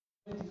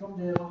Jeg vet ikke om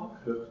dere har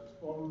hørt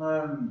om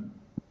han,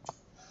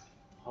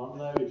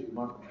 jeg vet ikke om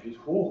han litt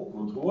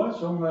Håkon, tror jeg,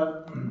 som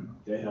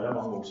det her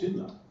mange år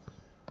siden.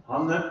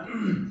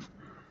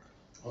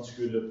 Han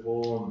skulle på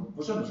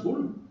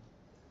søndagsskolen.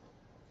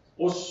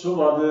 Og så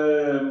var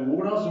det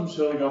mor da som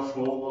sørget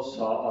for og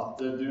sa at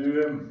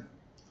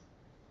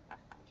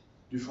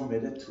du får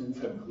med deg 2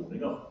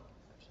 5-kroninger.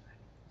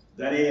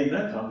 Den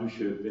ene kan du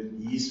kjøpe en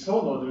is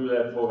for når du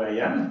på vei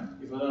hjem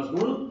fra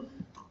søndagsskolen,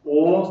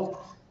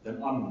 og den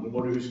andre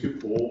må du huske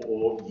på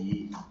å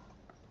gi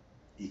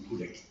i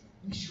kollekten,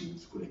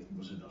 misjonskollekten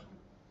på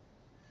søndagsskolen.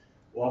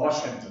 Og han var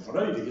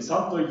kjempefornøyd, ikke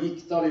sant? Og gikk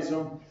da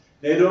liksom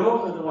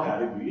nedover, det var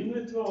her i byen,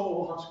 vet du,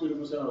 og han skulle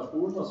på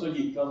søndagsskolen, og så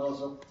gikk han, og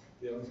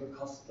så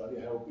kastet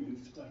de her opp i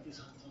lufta, ikke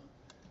sant?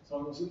 Så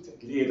han også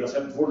gleder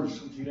seg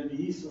voldsomt til en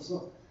is, og så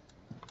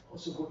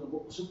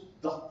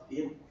datt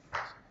en.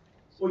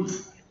 Oi,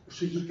 og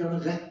så gikk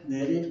han rett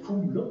ned i et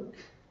kumlokk.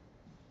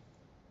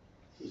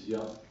 Så sier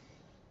han,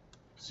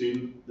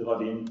 synd, det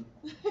var din.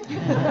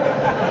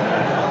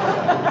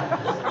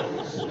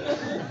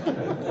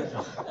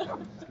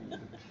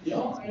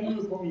 Ja, jeg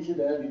lurer på om ikke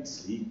det litt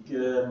slik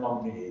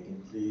mange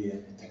egentlig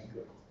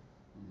tenker.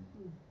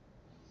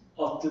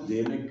 At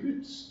det med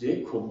Guds, det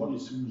kommer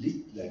liksom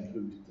litt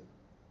lenger ute.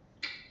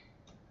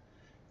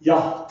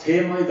 Ja,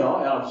 temaet i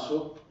dag altså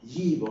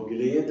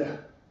giverglede.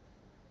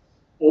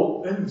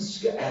 Og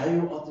ønsket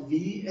jo at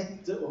vi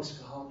etter å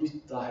skal ha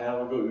lyttet her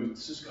og gå ut,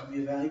 så skal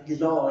vi være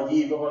glade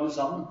giver alle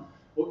sammen.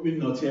 Og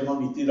undertemaet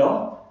mitt i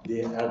dag,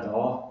 det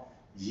da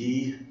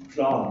gi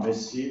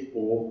planmessig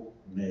og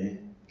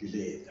med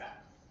glede.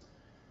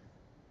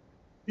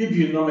 Vi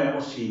begynner med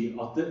å si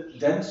at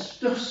den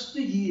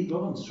største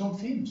giveren som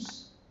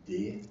finnes,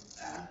 det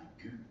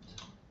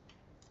Gud.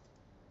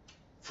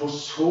 For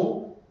så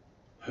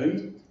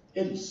høyt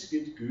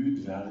elsket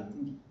Gud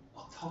verden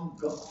at han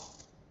ga.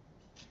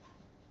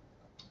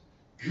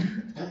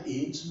 Gud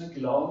en som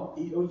glad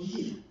i å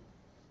gi.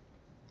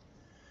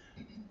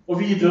 Og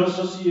videre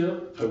så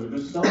sier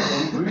Paulus da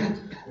om Gud,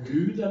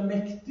 Gud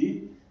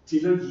mektig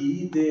til å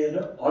gi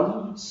dere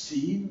all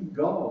sin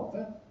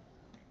gave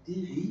i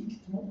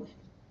rikt mål.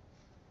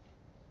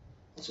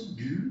 Altså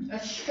Gud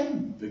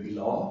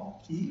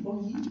kjempeglad i å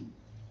gi.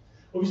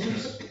 Og hvis du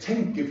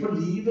tenker på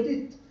livet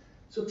ditt,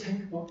 så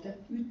tenk på at det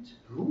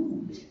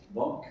utrolig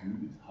hva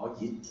Gud har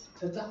gitt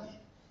til deg.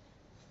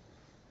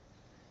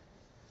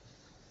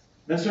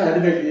 Men så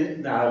det veldig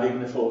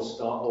nærliggende for oss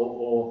da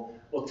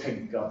å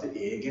tenke at det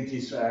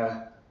egentlig så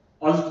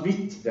alt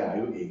mitt, det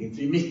jo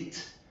egentlig mitt.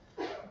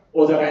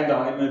 Og det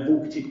en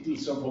boktittel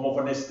som kommer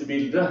på neste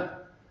bilde.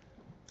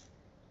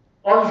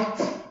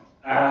 Alt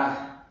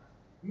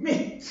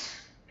mitt.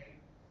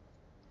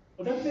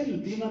 Og det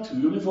veldig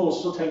naturlig for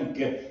oss å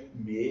tenke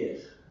mer.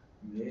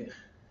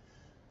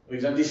 Og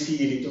de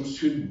sier litt om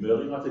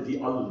sunnmøring, at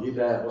de aldri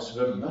lærer å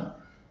svømme.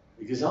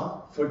 Ikke sant?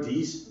 For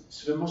de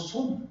svømmer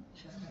sånn.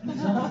 Men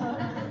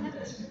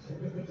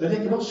det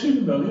ikke bare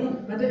sunnmøringer,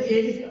 men det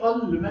egentlig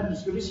alle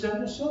mennesker de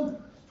svømmer sånn.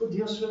 For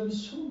det å svømme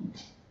sånn,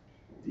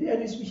 det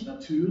liksom ikke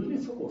naturlig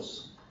for oss.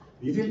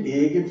 Vi vil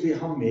egentlig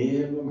ha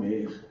mer og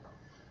mer.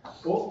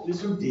 Og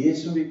liksom det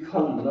som vi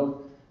kaller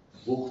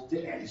vårt,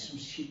 det liksom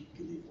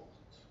skikkelig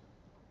vårt.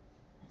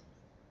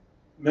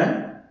 Men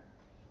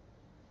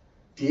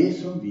det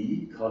som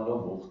vi kaller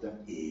vårt,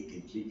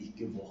 egentlig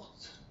ikke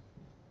vårt.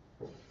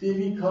 Det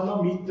vi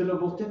kaller mitt eller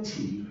vårt, det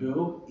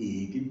tilhører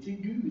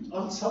egentlig Gud,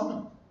 alt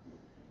sammen.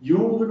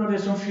 Jorden og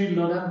det som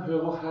fyller den,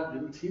 hører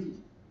Herren til.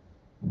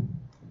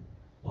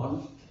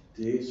 Alt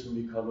det som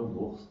vi kaller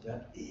vårt,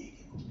 det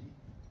egentlig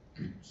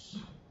Guds.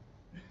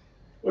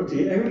 Og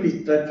det jo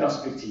litt av et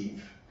perspektiv.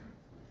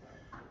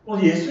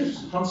 Og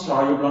Jesus, han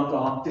sa jo blant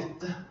annet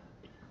dette.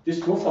 Det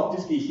står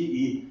faktisk ikke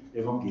i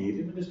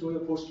evangeliet, men det står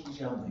i Apostelens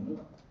gjerninger.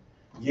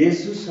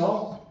 Jesus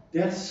sa,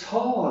 det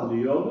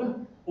saligere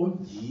å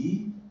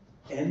gi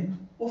enn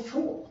å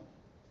få.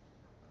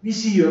 Vi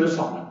sier det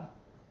sammen.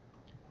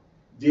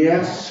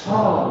 Det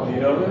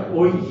saligere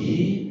å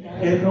gi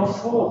enn å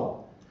få.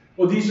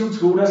 Og de som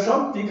tror det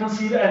sant, de kan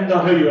si det enda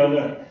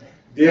høyere.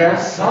 Det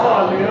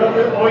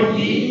saligere å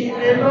gi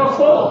enn å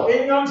få.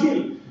 En gang til.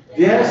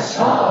 Det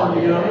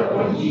saligere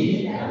å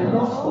gi enn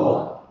å få.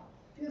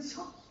 Det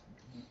sant.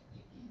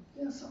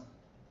 Det sant.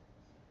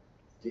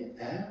 Det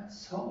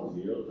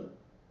saligere.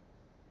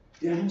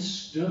 Det en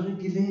større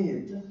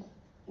glede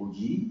å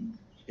gi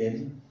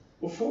enn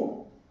å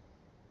få.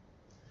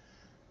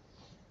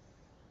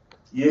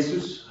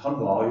 Jesus, han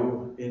var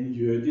jo en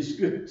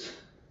jødisk gutt,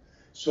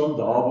 som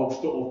da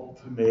vokste opp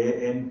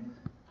med en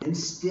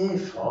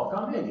stefar,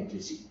 kan vi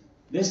egentlig si.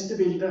 Neste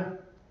bilde,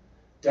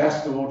 der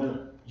står det,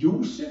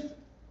 Josef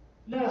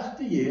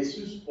lærte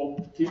Jesus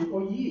opp til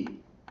å gi.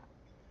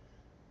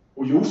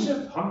 Og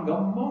Josef, han ga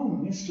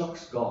mange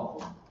slags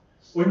gaver.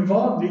 Og en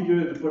vanlig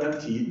jøde på den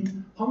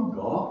tiden, han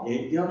ga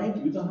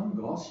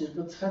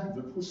ca.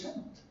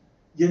 30%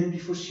 gjennom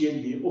de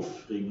forskjellige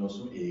offringer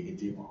som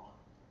egentlig var.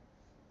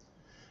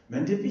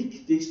 Men det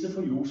viktigste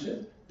for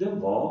Josef,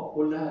 det var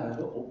å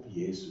lære opp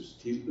Jesus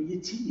til å gi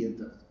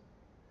tiende.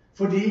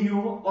 For det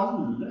gjorde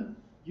alle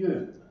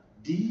jøder,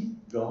 de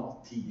ga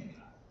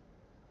tiende.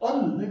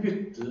 Alle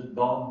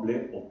guttebarn ble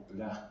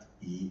opplært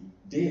i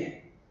det.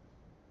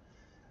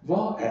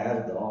 Hva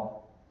er da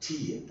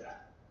tiende?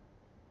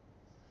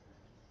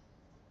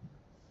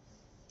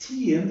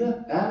 Tiende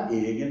er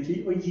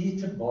egentlig å gi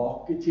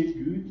tilbake til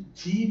Gud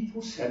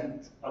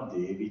 10% av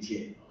det vi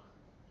tjener.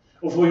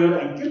 Og for å gjøre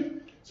det enkelt,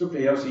 så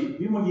pleier jeg å si,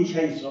 vi må gi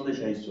keiseren det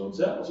keiseren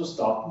ser, og så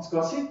staten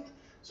skal ha sitt.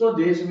 Så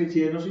det som vi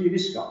tjener, så gir vi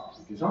skatt,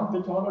 ikke sant?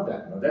 Betaler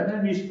den, og den er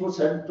en viss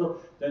prosent,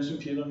 og den som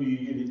tjener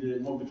mye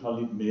må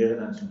betale litt mer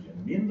enn den som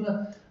tjener mindre.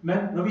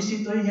 Men når vi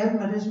sitter igjen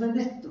med det som er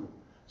netto,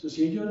 så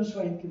sier jeg, gjør det så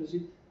enkelt å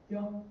si,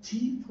 ja,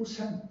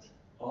 10%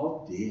 av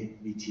det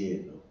vi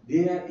tjener,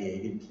 det er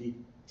egentlig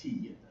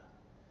tiende.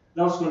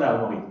 La oss gå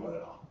nærmere inn på det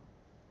da.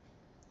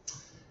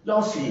 La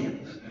oss si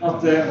at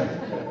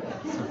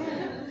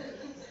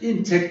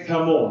inntekt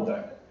per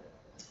måned.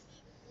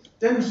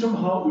 Den som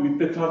har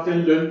utbetalt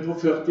en lønn på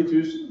 40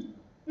 000,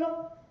 ja,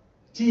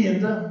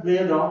 tiende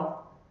blir da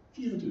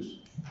 4 000.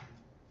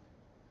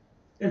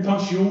 En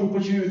pensjon på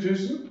 20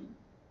 000,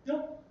 ja,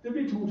 det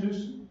blir 2 000.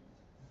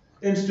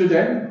 En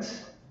studenter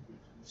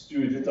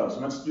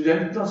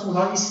som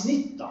har i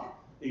snitt da,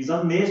 ikke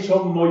sant, med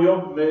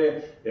sommerjobb,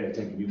 jeg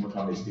tenker vi må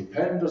ta med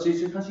stipend, og så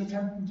kanskje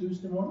 15 000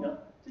 i måneden, ja,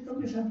 det kan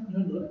bli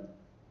 1500.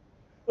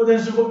 Og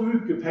den som får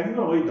ukepenger,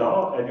 og i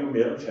dag er det jo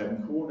mer enn 5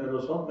 kroner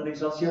eller sånt, men ikke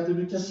sant, sier at du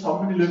til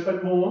sammen i løpet av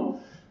en måned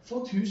får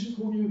 1000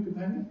 kroner i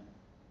ukepenger.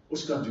 Og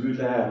skal du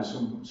lære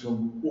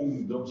som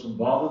ungdom, som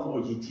barn,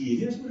 å gi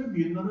tidlig, så må du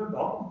begynne når du er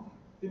barn.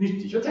 Det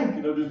nytter ikke å tenke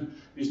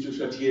hvis du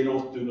skal tjene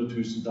 800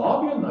 000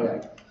 dagen,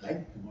 nei,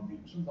 du må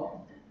begynne som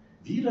barn.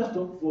 Vi lærte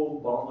opp våre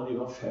barn når de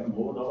var 5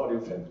 år, da var det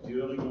jo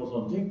 50-øringer og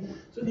sånne ting.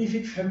 Så de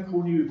fikk 5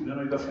 kroner i uken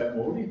når de var 5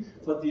 år,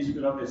 for at de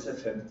skulle ha med seg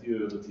 50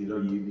 øre til å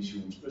gi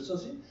misjonsbøssa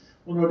si.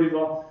 Og når de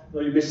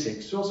ble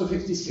 6 år, så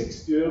fikk de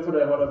 60 øre, for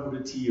der var det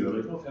både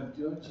 10-øringer og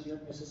 50-øringer, så de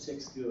hadde med seg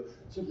 60 øre.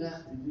 Så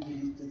lærte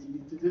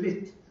de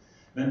litt.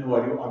 Men nå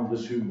er det jo andre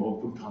summer, og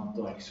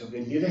kontanter er ikke så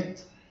veldig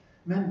lett.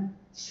 Men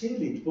se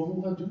litt på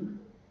hvor er du?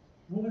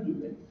 Hvor er du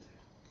egentlig?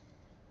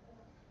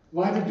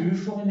 Hva er det du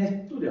får i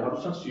netto? Det har du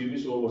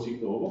sannsynligvis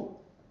oversikt over.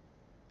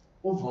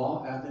 Og hva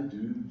er det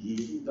du gir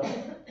i dag?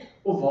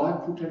 Og hva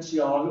er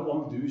potensialet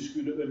om du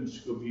skulle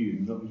ønske å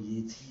begynne å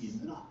gi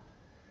tiende da?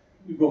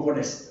 Vi går på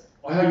neste.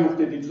 Og jeg har gjort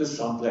et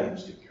interessant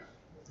regnestykke.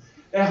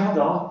 Jeg har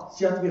da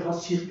sett at vi har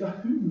ca.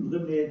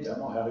 100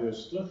 medlemmer her i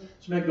Østre,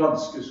 som er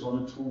ganske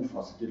sånne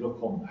trofaste til å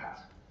komme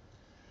her.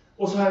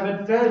 Og så har jeg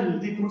vært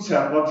veldig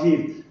konservativ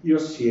i å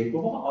se på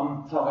hva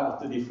antar jeg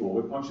at de får.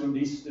 En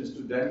pensjonist, en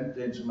student,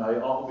 en som er i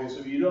arbeid og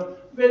så videre.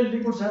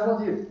 Veldig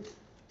konservativ.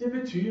 Det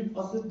betyr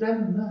at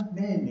denne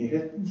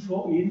menigheten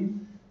får inn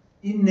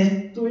i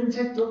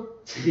nettoinntekter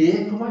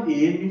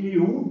 3,1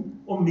 million,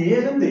 og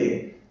mer enn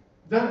det,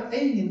 hver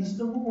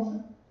eneste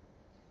måned.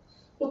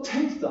 Og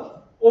tenk da,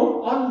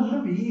 om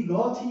alle vi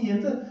ga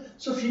tiende,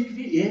 så fikk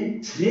vi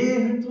inn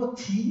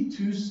 310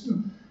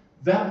 000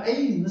 hver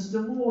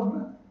eneste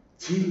måned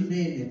til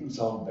menighetens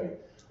arbeid.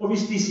 Og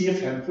hvis de sier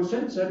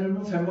 5%, så er det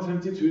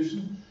 155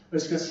 000. Og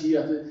jeg skal si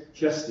at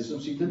Kjersti som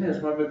sitter nede,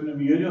 som har med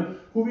økonomien,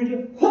 hun ville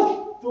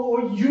hoppe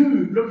og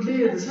juble og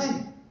glede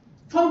seg.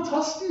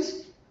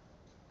 Fantastisk!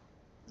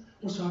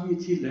 Og så har vi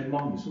i tillegg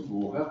mange som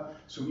går her,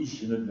 som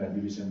ikke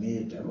nødvendigvis er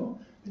medlemmer.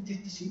 Men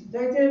dette sier,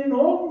 det er et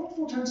enormt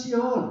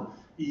potensial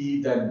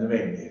i denne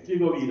menighet. Vi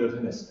går videre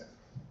til neste.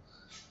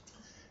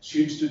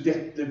 Syns du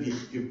dette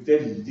virker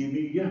veldig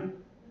mye?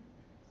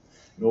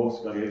 Nå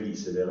skal jeg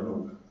vise dere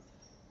noe.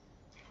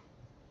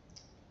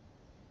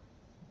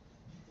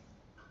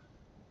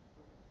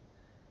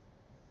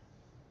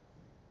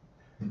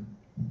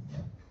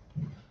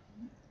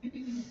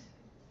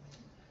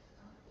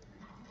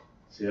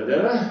 Ser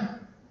dere?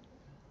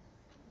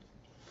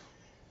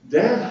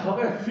 Der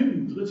har jeg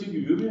 100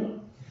 figurer.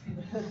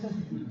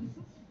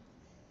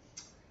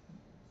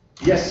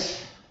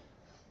 Yes.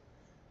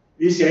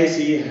 Hvis jeg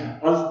sier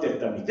alt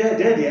dette mitt, det er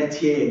det jeg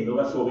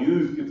tjener, jeg får i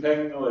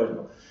ukepenger,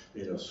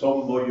 eller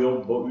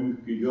sommerjobb og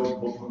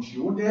ukejobb og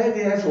pensjon, det er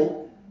det jeg får.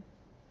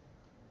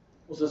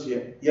 Og så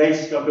sier jeg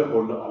skal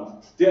beholde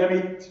alt. Det er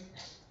mitt.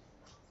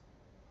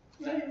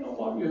 Nei, nå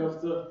har vi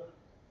hørt det.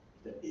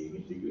 Det er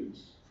egentlig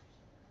Guds.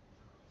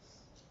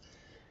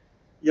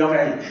 Ja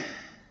vel,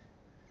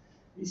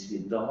 hvis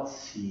vi da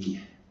sier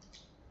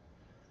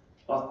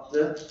at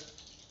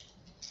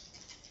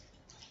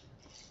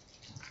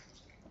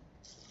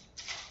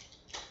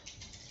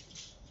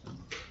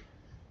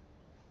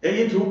jeg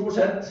gir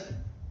 2%.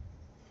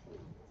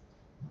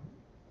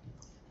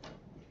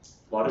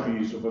 Var det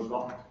mye som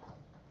forsvant?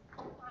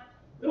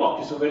 Det var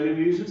ikke så veldig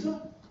mye, synes jeg.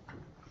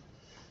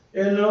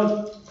 Eller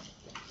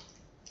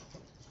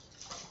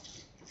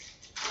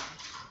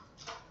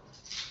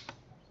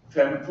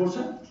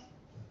 5%.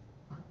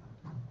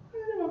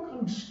 Det var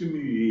ganske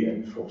mye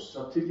igjen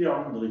fortsatt til de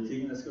andre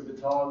tingene jeg skal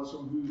betale,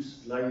 som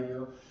husleie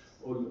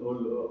og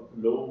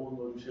lån,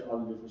 og du ser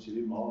alle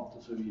forskjellige mat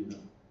og så videre.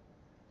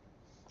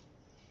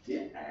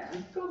 Det er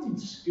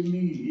ganske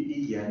mye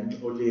igjen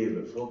å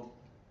leve for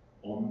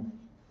om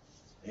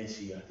jeg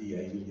sier at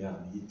jeg vil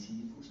gjerne gi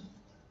 10%.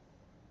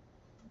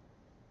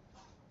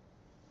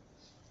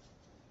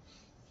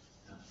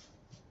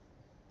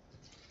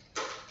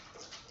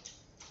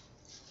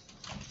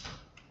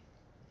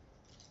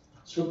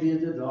 så blir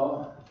det da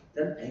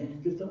den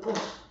enkelte av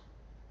oss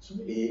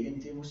som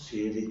egentlig må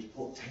se litt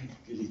på,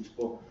 tenke litt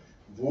på,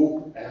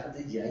 hvor er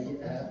det jeg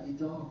er i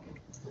dag?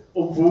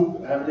 Og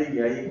hvor er det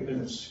jeg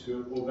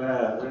ønsker å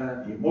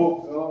være i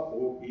morgen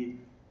og i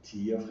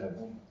tida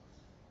fremover?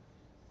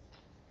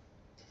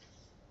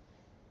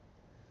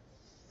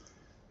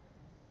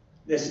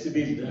 Neste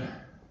bilde.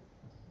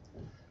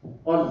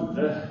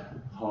 Alle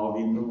har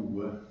vi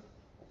noe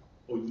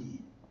å gi.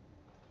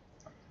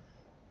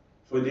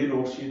 For en del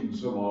år siden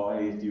så var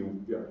jeg i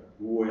Etiopia,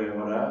 hvor jeg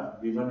var der.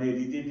 Vi var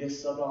nede i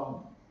disse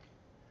dagene,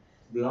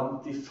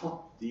 blant de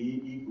fattige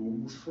i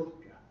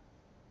Gomos-folket.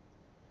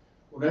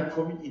 Og når jeg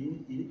kom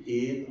inn i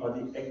en av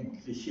de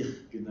enkle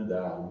kirkene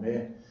der,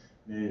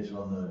 med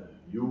sånne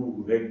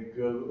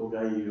jordvegger og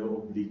greier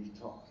og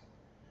blikktak,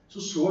 så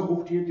jeg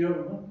bort i et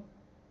hjørne.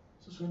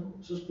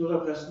 Så spør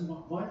jeg presten,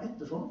 hva er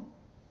dette for noe?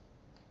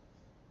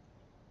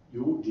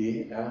 Jo,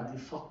 det er de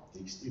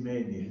fattigste i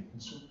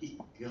menigheten som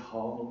ikke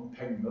har noen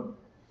penger.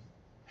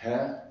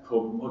 Her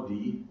kommer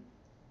de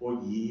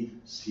og gir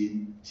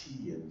sin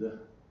tiende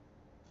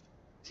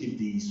til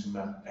de som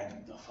er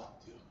enda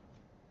fattigere.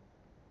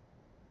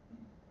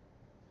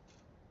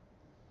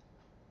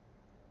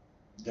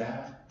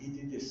 Der i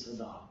disse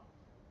dager,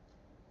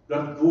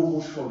 blant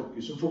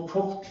Gomos-folket, som for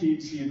kort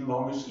tid siden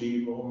var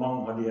muslimer, og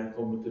mange av de er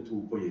kommet til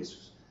tro på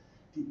Jesus,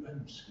 de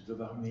ønsket å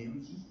være med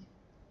og gi.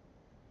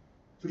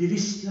 For de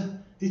visste,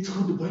 de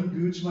trodde på en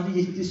Gud som hadde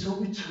gitt dem så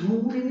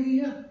utrolig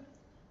mye.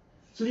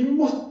 Så de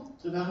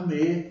måtte være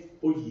med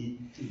og gi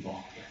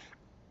tilbake.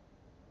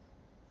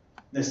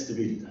 Neste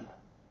bilde.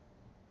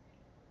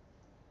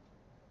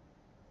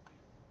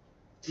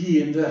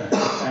 Tiende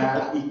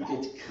er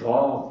ikke et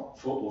krav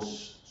for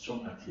oss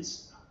som er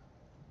kristne.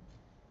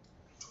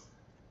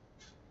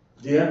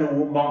 Det er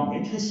noe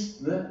mange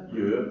kristne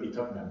gjør i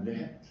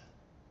takknemlighet.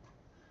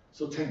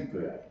 Så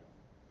tenker jeg,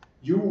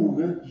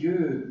 gjorde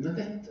jødene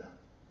dette,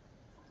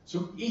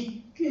 som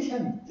ikke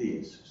kjente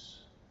Jesus?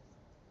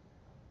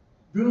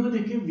 Burde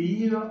ikke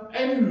vi da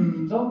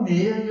enda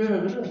mer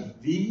gjøre det,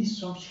 vi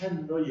som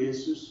kjenner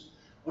Jesus,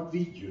 at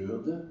vi gjør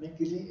det med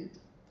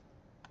glede?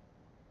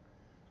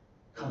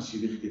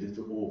 Kanskje virker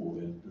dette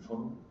overveldende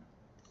for noen.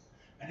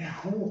 Men jeg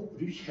håper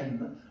du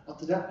kjenner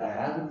at det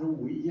er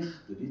noe i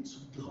hjertet ditt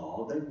som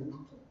drar deg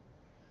mot det.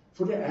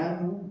 For det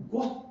er noe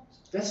godt.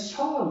 Det er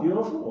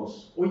saligere for oss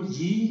å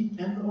gi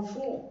enn å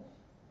få.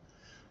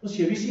 Nå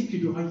sier hvis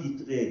ikke du har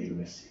gitt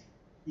regelmessig,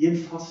 i en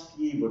fast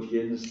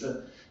givertjeneste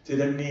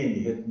til den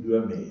menigheten du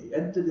er med i,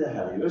 enten det er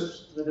her i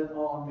Østre, den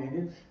annen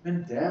menighet,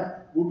 men der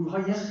hvor du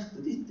har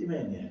hjertet ditt i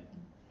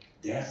menigheten,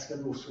 der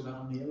skal du også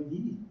være med å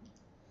gi.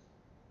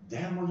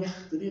 Der må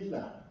hjertet ditt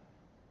være.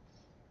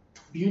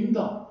 Begynn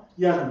da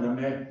gjerne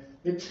med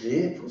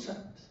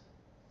 3%.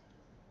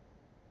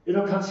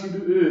 Eller kanskje du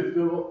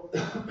øker og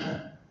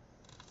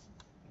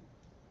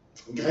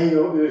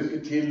greier å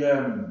øke til,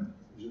 der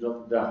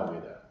har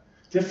vi det,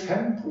 til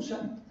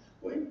 5%.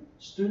 Og en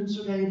stund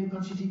så greier du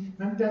kanskje til,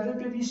 men vær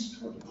bevisst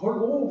på det.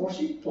 Hold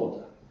oversikt på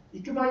det.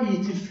 Ikke bare gi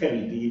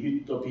tilfeldig i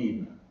hytt og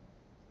pine.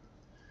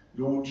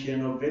 Noen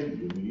tjener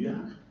veldig mye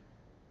her,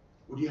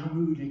 og de har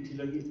mulighet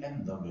til å gi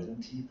enda mer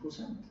enn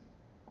 10%.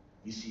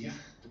 Hvis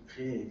hjertet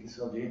preges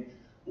av det,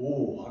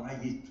 han har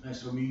gitt meg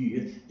så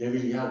mye, jeg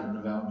vil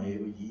gjerne være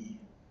med og gi.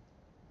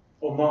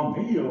 Og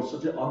mange gir også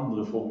til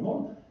andre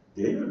formål.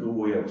 Det gjør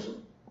noe jeg også.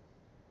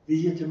 Vi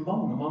gir til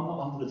mange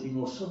andre ting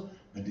også,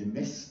 men det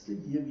meste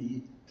gir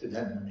vi til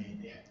denne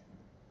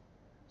menigheten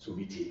som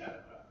vi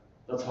tilhører.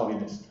 Da tar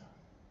vi neste.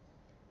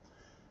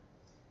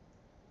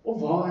 Og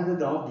hva er det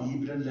da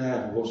Bibelen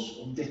lærer oss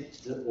om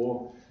dette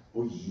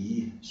å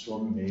gi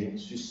sånn med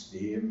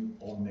system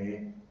og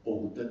med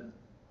orden?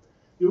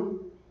 Jo,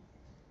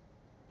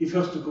 i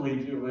 1.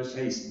 Korinterbrev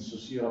 16 så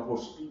sier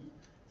apostelen,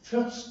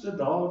 første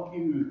dag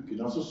i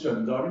uken, altså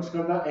søndagen,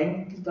 skal hver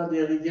enkelt av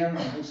dere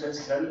hjemme hos seg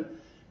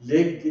selv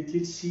legge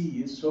til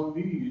side så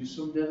mye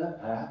som dere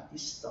er i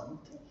stand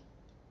til.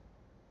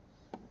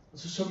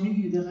 Altså så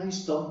mye dere er i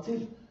stand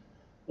til.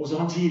 Og så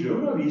har han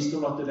tidligere vist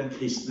om at den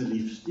kristne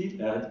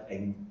livsstil er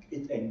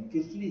et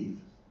enkelt liv.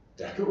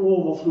 Det er ikke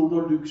overflod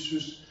og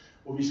luksus,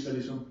 og vi skal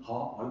liksom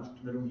ha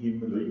alt mellom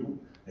himmel og jord.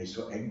 Nei,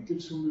 så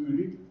enkelt som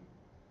mulig.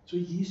 Så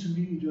gi så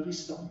mye du er i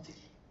stand til.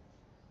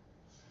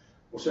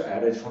 Og så er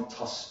det et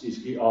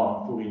fantastisk i 2.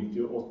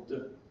 Korinter 8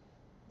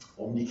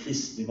 om de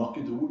kristne i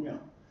Makedonia.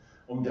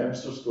 Om dem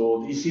som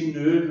står, i sin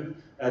nød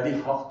er de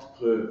hardt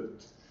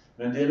prøvet,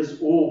 men deres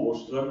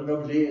overstrømmende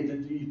og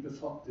glede, dype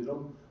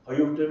fattigdom, har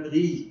gjort dem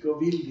rike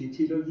og villige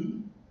til å gi.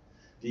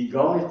 De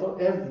ga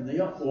etter evne,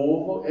 ja,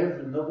 over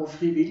evne og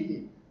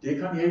frivillig. Det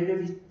kan jeg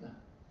bevitne.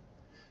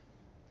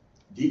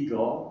 De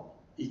ga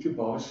ikke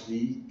bare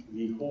slik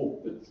vi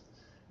håpet,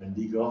 men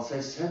de ga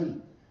seg selv,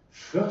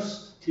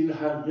 først til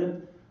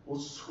Herren, og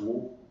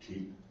så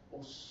til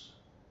oss.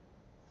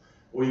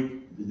 Og i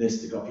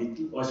neste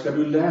kapittel, og skal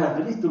du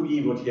lære litt om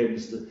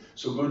givertjeneste,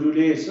 så bør du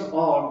lese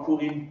 2.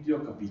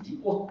 Korinter kapittel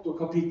 8 og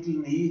kapittel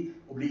 9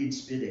 og bli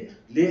inspirert.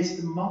 Les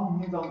det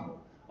mange ganger.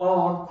 2.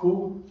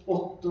 Kor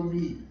 8 og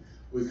 9.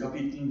 Og i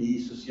kapittel 9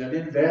 så sier han,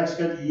 enhver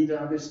skal gi det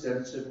han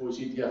bestemt seg for i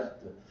sitt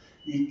hjerte,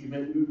 ikke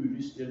med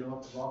ulyst eller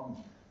av tvang,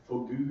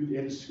 for Gud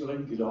elsker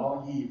en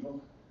glad giver,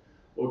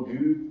 og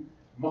Gud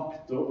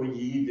makter å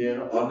gi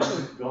dere all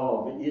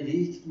gave i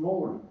rikt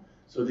mål,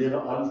 så dere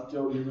alltid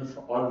og under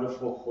alle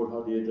forhold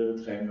har det dere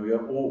trenger, og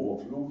gjør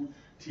overflod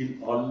til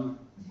all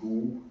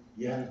god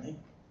gjerning.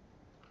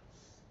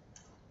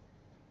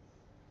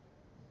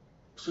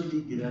 Så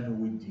ligger det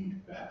noe i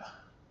dypet her.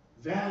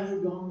 Hver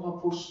gang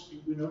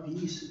apostelen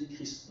underviser de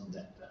kristne om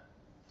dette,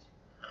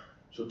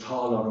 så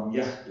taler han om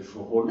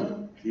hjerteforholdet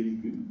til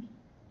Gud.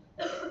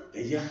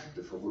 Det er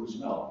hjerteforholdet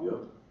som er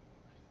avgjørende.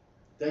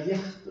 Det er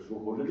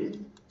hjerteforholdet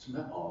ditt som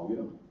er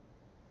avgjørende.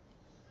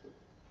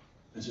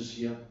 Men så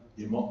sier han,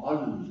 det må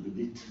aldri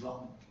bli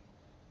tvang.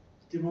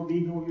 Det må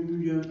bli noe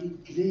du gjør i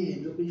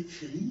glede og i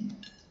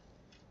frihet.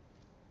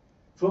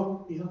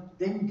 For ja,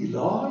 det er en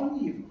glad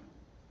giver.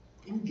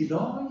 En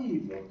glad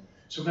giver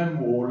som er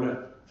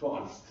målet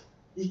for alt.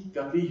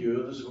 Ikke at vi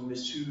gjør det som med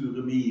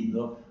sure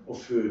miner og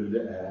føler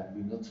det er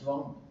under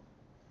tvang.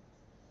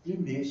 Bli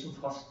med som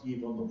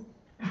fastgiver nå.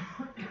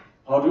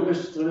 Har du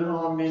Østre eller en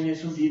annen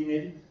menighet som din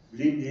menighet,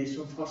 bli med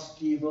som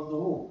fastgiver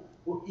nå,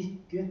 og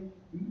ikke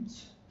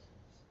utsett.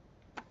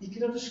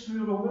 Ikke la det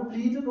skure over,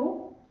 bli det nå.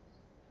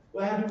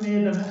 Og er du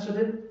medlem her, så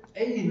er det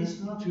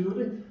eneste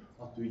naturlig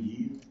at du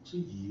gir, og så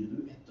gir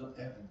du etter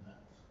evne.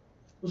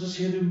 Og så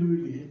ser du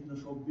mulighetene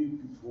for å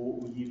bygge på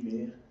og gi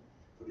mer.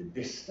 For det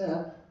beste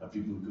er at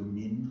vi bruker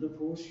mindre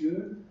på oss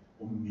selv,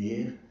 og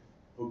mer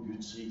på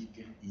Guds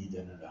rike i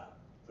denne verden.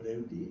 For det er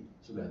jo det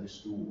som er det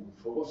store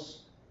for oss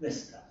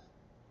neste.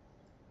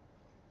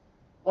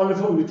 Alle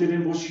får ut til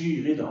en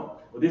brosjyre i dag,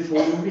 og det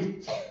får du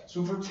litt,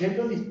 som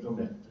forteller litt om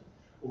dette,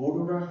 og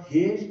hvordan du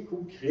helt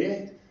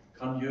konkret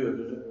kan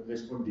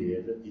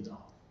respondere i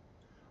dag.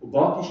 Og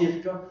bak i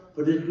kirka,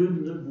 på det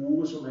runde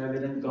bordet som er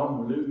ved den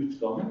gamle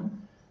utgangen,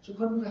 så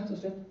kan du rett og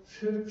slett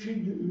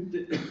fylle ut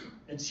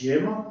et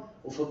skjema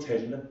og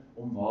fortelle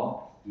om hva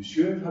du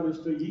selv har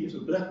lyst til å gi.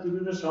 Så bretter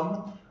du det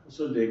sammen, og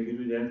så legger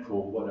du i den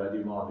korva der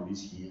de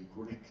vanligvis gir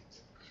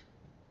kollekt.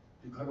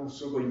 Du kan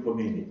også gå inn på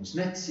menighetens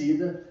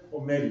nettside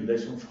og melde deg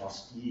som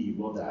fast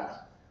giver der.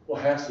 Og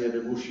her ser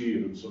dere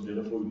brosjyren som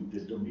dere får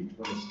utdelt om litt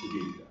på neste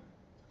bilde.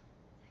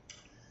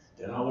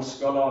 Den har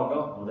Oskar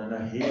laget, og den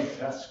er helt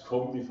fersk,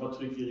 kom fra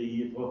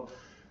trykkeriet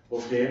på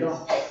fredag,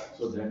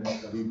 så den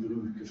skal vi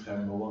bruke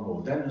fremover nå.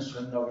 Denne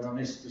søndagen og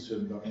neste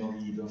søndag og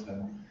videre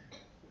fremover.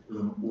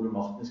 Ole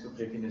Martin skal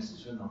preke neste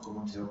søndag, han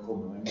kommer til å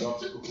komme med en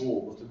ganske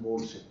hårete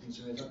målsetting,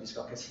 som vi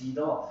skal ikke si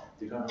da,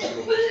 det kan han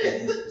få se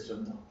neste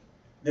søndag.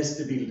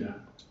 Neste bilde.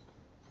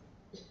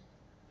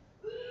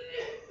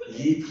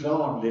 Gi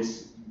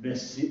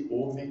planmessig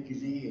og med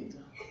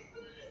glede.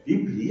 Vi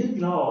blir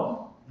glade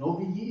når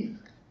vi gir.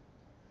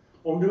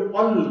 Om du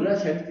aldri har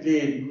kjent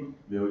gleden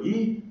ved å gi,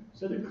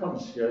 så er det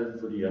kanskje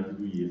fordi at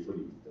du gir for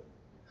lite.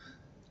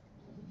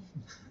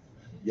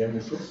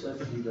 Hjemme så er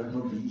det fordi at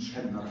når vi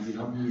kjenner at vi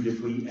har mulighet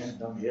for å gi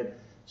enda mer,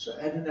 så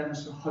er det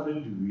nærmest en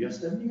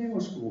halleluja-stemning i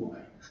vår skole.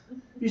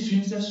 Vi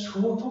synes det er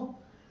så topp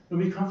når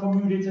vi kan få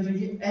mulighet til å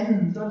gi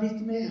enda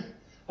litt mer,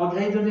 har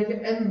greid å legge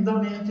enda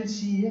mer til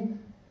side,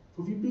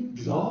 for vi blir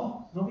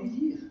glad når vi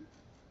gir.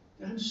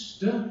 Det er en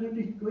større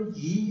lykke å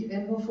gi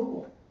enn å få.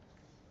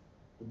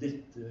 Og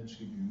dette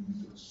ønsker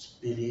Gud å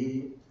spre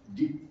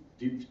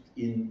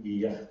dypt inn i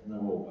hjertene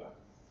våre.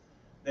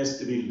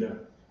 Neste bilde.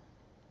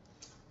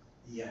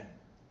 Igjen.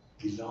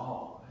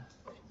 Glade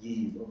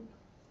giver.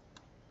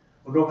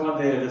 Og nå kan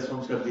dere som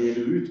skal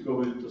dele ut, gå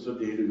ut og så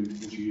dele ut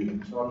brosjyren,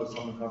 så alle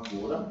sammen kan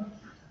få den.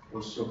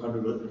 Og så kan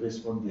du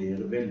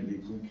respondere veldig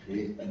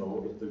konkret nå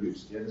etter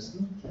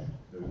gudstjenesten.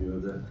 Du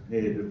gjør det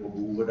nede på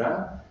bordet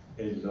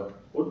der.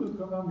 Og du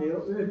kan være med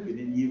og øke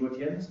din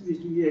givertjeneste. Hvis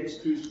du gir x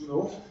 1000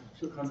 år,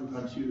 så kan du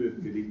kanskje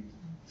øke litt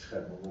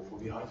fremover, for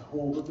vi har et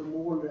hårete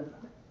mål der.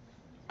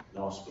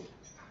 La oss be.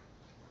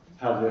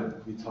 Herre,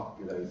 vi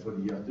takker deg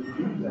fordi at du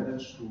er den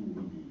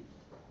store giver.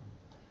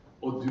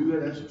 Og du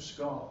er den som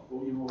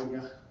skaper i våre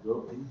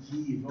hjerter en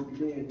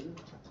giverglede.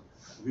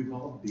 Og vi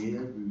bare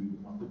ber Gud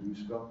at du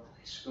skal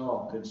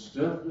skape en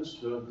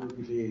større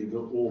glede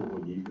og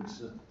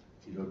overgivelse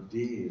til å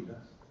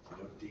dele, til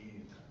å gi.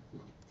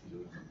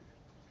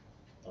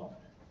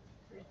 Amen.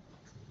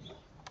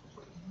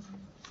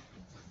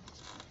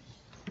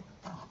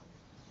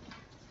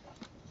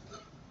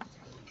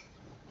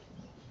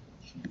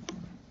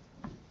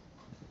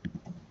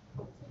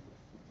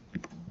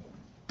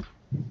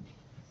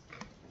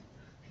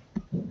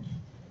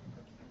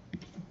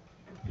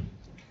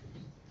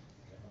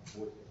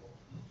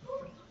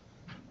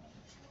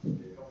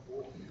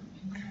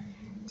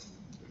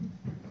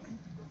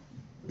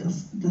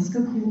 Da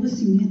skal koret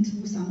synge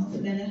 2 sanger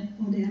for dere,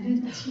 og det er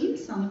det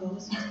tilsangene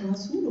våre som skal ha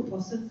solo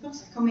på. Så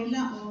først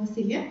Camilla og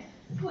Silje,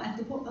 og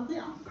etterpå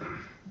Adrian.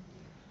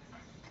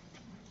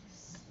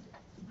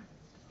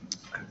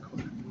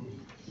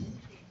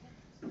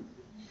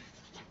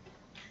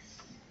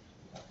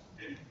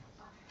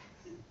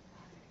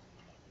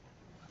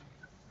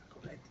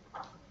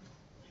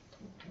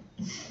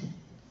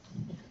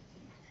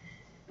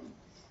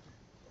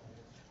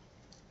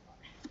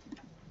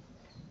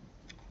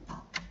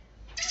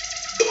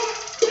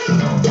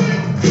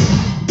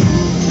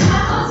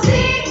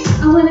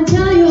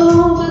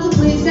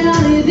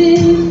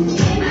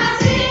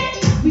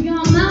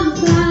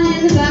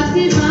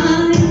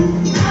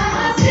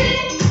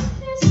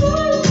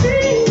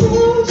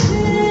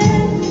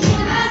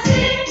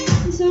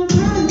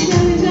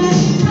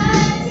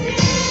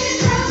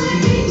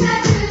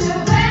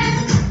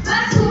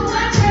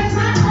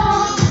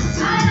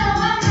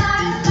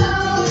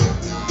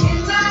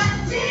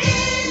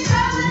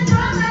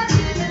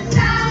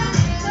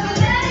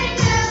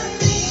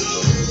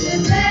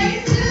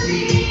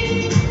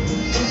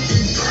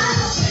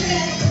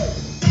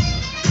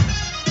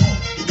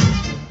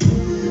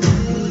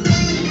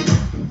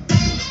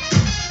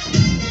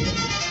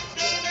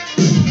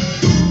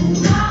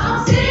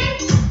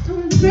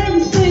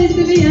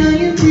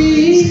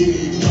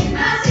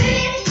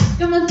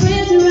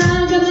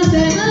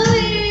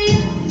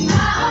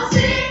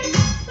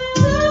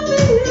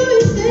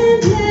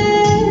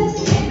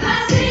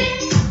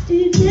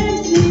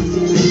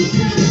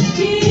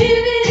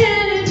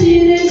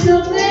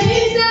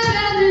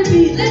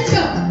 let's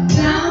go.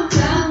 Down,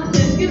 down,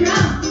 let's get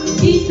round.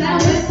 East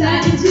side, west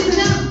side, into the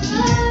town.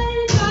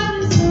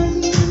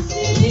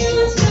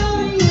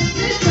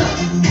 Let's go.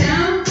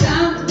 Down,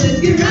 down, let's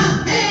get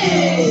round.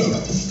 Hey!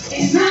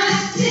 In my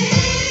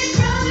city,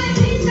 from the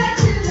east side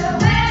to the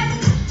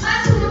west, my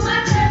school, my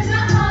church,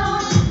 my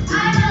home,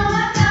 I know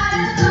I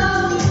gotta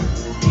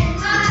go. In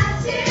my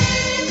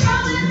city,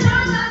 from the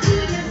north up to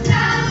the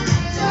south,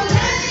 so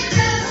let me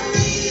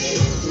reach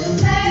the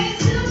place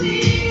to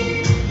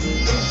be.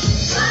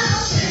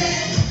 I'm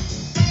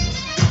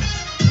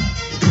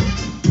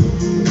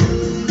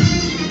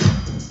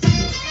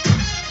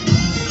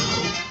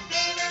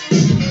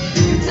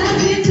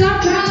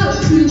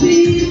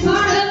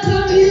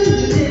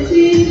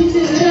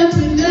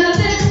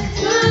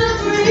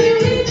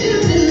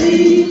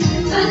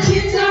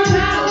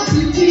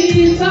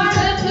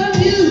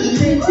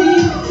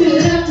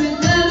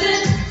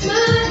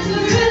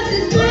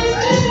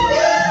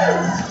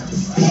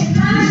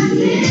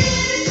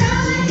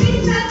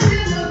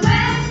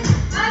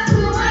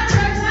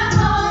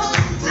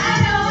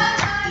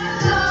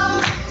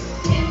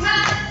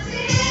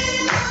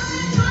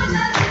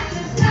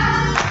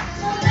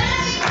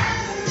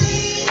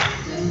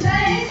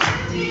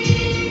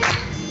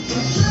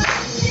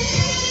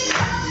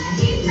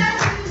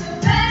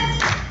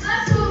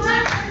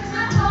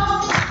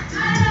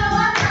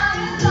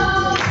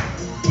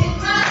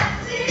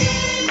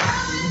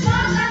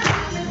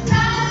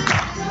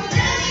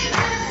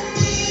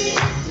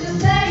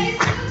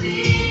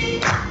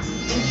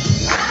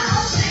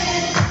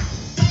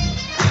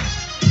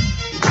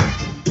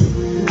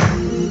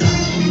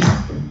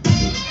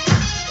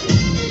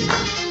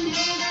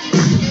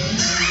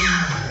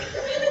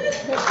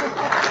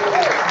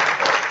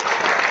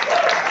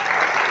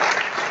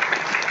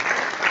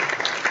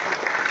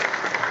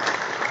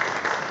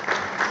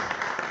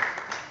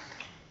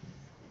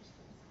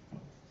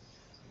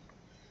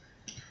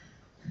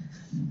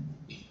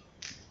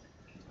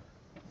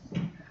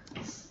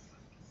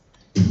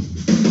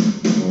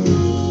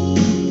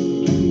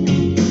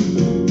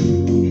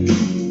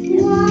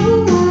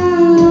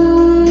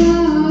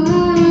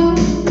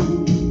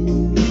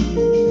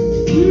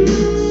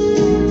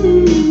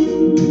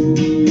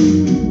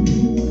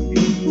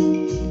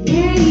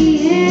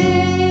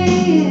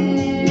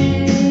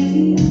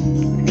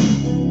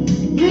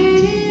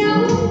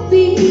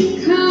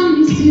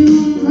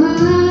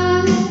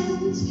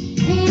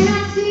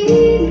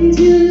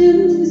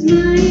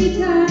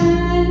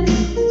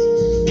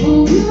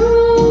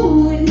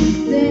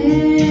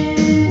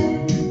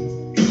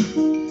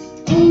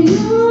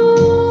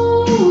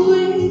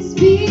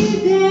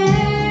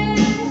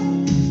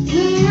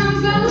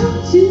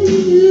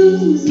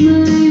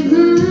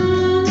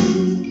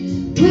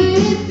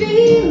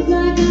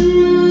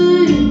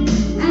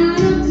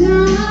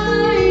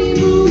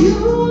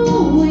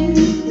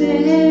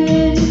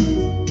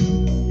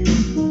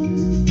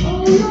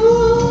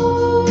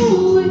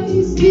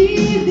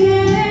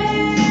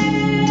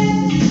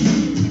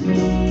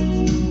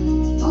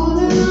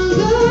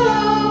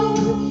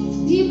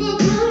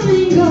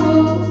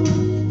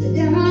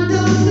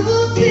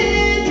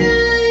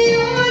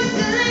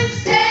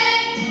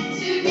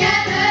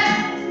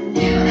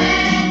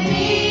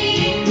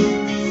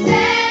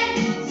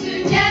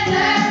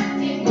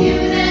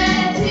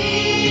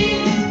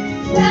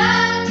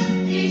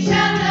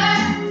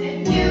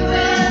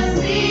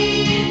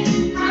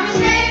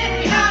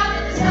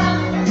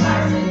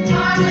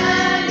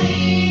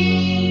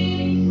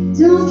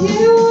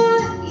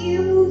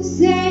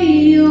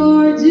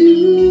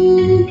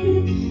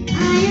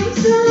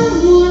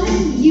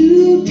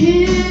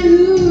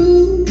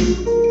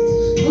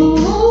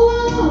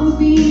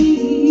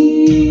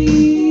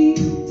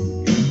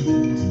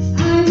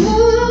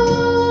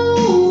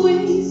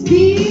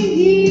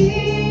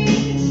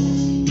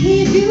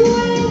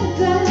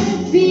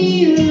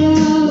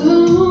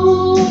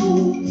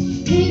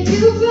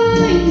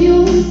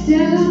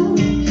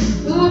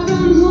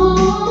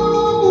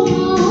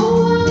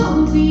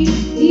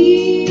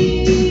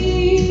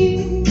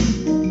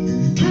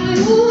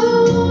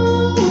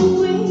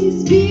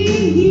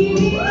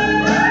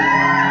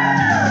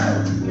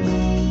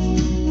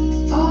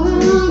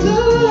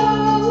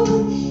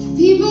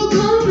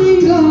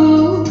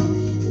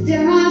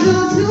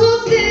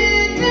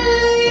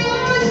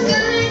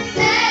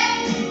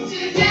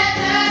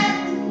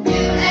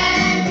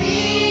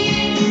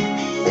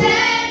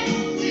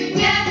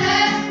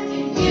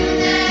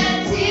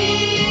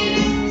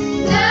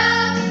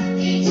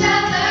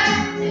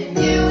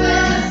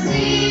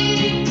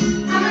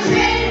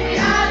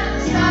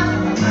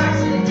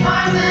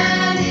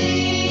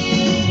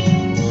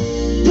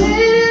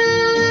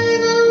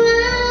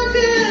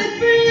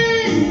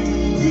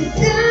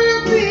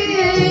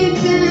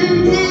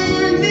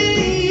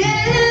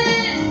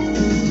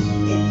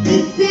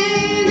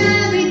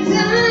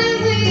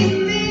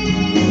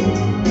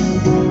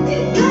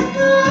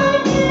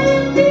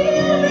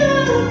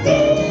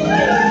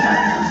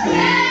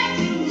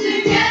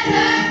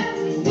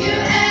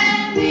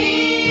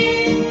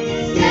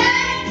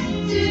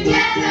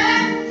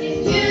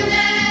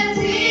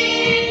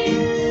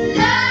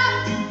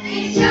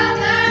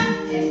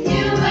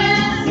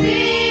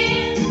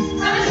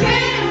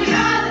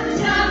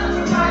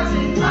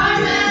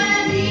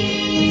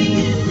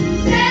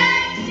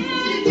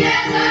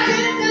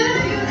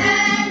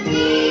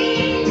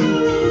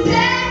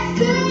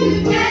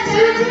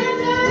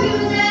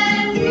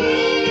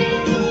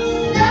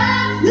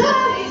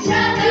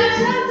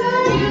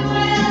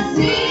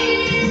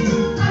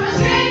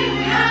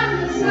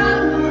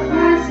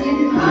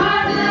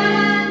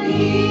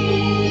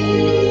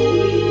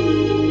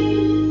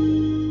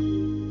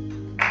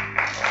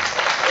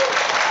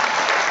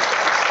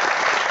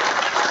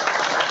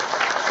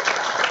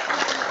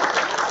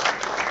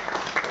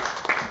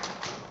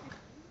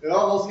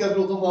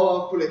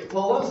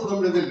så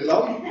den ble veldig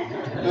lang.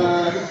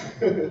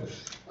 Jeg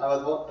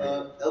vet hva.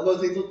 Jeg hadde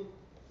bare tenkt at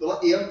det var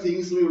en ting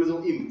som gjorde litt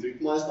sånn inntrykk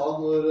på meg I stad,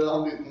 når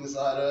han begynte med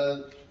disse her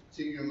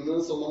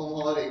tyggigummene som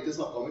han har egentlig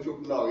snakket om I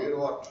 14 dager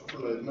og vært så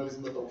fornøyd med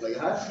liksom dette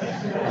opplegget her.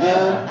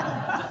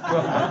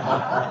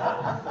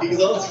 Ikke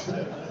sant?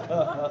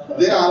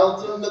 Det at,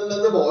 men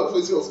det var jo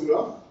faktisk ganske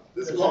bra.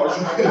 Det skal ha det.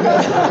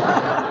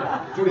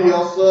 Fordi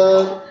at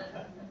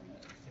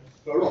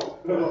Hør da.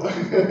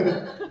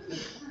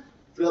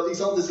 Fordi at,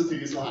 ikke sant, disse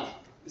tyggisene her.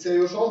 Hvis jeg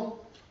gjør sånn,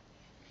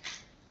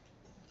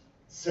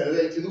 ser du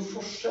egentlig noe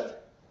forskjell?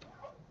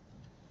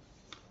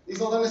 Ikke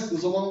sant, det nesten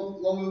som man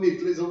må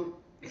virkelig liksom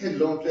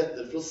helle ordentlig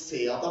etter for å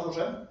se at det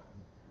forskjell.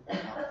 Ja,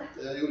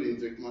 det gjorde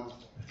inntrykk på meg.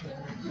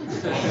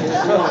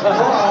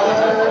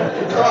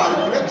 Da det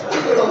korrekt,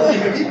 for da det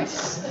ikke vips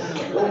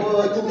og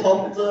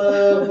kontant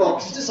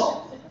bakerst I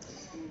salen.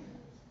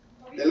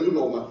 Eller på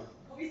lånet.